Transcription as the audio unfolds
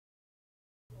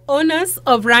Owners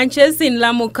of ranches in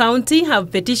Lamu County have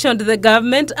petitioned the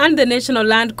government and the National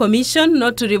Land Commission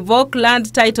not to revoke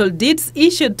land title deeds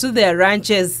issued to their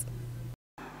ranches.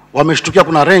 Wameshtukia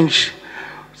kuna range,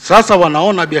 sasa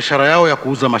wanaona biashara yao ya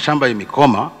kuuza mashamba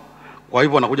imekoma, kwa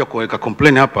hivyo wanakuja kuweka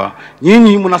complaint hapa.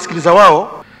 Nyinyi mnasikiliza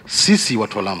wao, sisi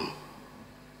watu wa Lamu,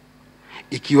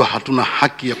 ikiwa hatuna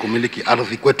haki ya kumiliki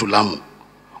ardhi kwetu Lamu,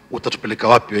 utatupeleka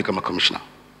wapi wewe kama commissioner?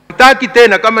 Hataki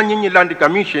tena kama nyinyi Land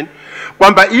Commission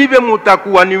kwamba iwe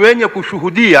mutakuwa ni wenye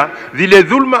kushuhudia zile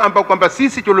dhulma ambao kwamba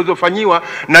sisi tulizofanyiwa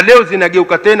na leo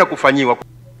zinageuka tena kufanyiwa.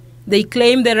 They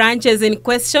claim the ranches in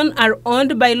question are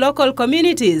owned by local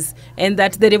communities and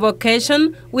that the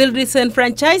revocation will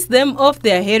disenfranchise them of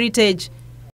their heritage.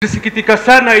 Nilisikitika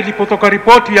sana ilipotoka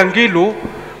ripoti ya Ngilu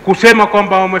kusema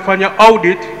kwamba wamefanya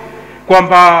audit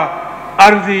kwamba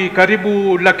ardhi karibu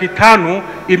 500,000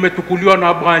 imetukuliwa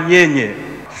na Bwanyenye.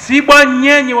 Si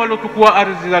Bwanyenye walotukua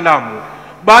ardhi za Lamu,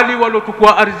 bali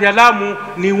walotukua ardhi ya Lamu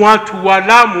ni watu wa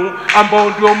Lamu ambao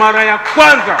ndio mara ya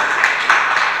kwanza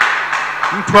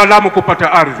mtu wa Lamu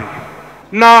kupata ardhi.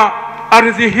 Na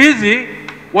ardhi hizi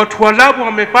watu wa Lamu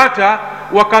wamepata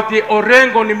wakati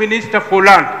Orengo ni Minister for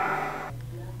Land.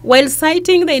 While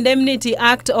citing the Indemnity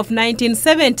Act of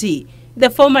 1970, the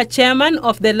former chairman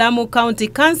of the Lamu County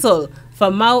Council,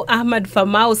 Famau Ahmad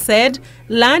Famau, said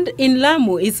land in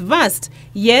Lamu is vast,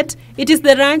 yet it is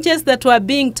the ranches that were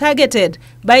being targeted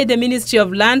by the Ministry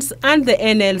of Lands and the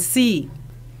NLC.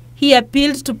 He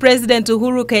appealed to President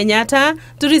Uhuru Kenyatta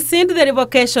to rescind the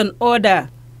revocation order.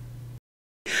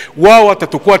 Wao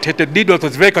watatukua tete deed,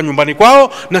 wataziweka nyumbani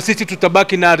kwao na sisi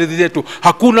tutabaki na ardhi zetu.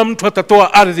 Hakuna mtu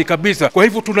atatoa ardhi kabisa. Kwa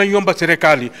hivyo tunaiomba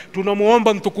serikali,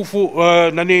 tunamuomba mtukufu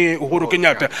Uhuru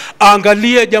Kenyatta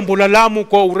angalie jambo la Lamu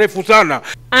kwa urefu sana.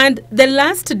 And the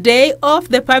last day of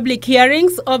the public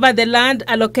hearings over the land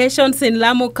allocations in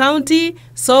Lamu County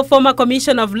saw former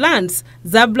Commissioner of Lands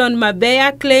Zablon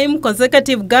Mabeya claim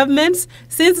consecutive governments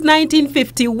since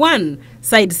 1951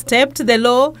 sidestepped the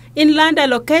law in land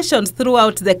allocations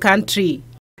throughout the country.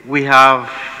 We have,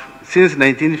 since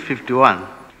 1951,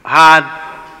 had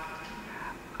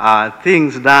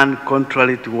things done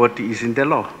contrary to what is in the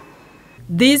law.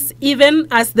 This even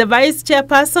as the Vice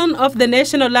Chairperson of the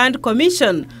National Land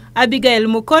Commission, Abigael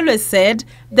Mukolwe, said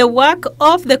the work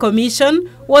of the Commission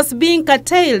was being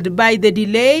curtailed by the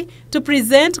delay to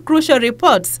present crucial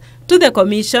reports to the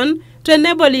Commission to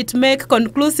enable it make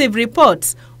conclusive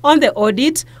reports on the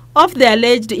audit of the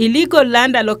alleged illegal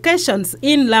land allocations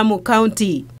in Lamu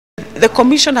County. The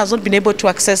Commission has not been able to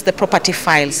access the property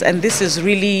files, and this is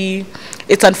really,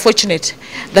 it's unfortunate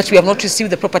that we have not received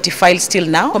the property files till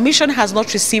now. The Commission has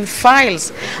not received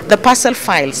files, the parcel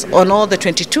files on all the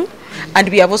 22, and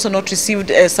we have also not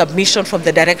received a submission from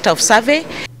the Director of Survey.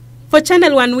 For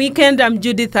Channel One Weekend, I'm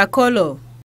Judith Akolo.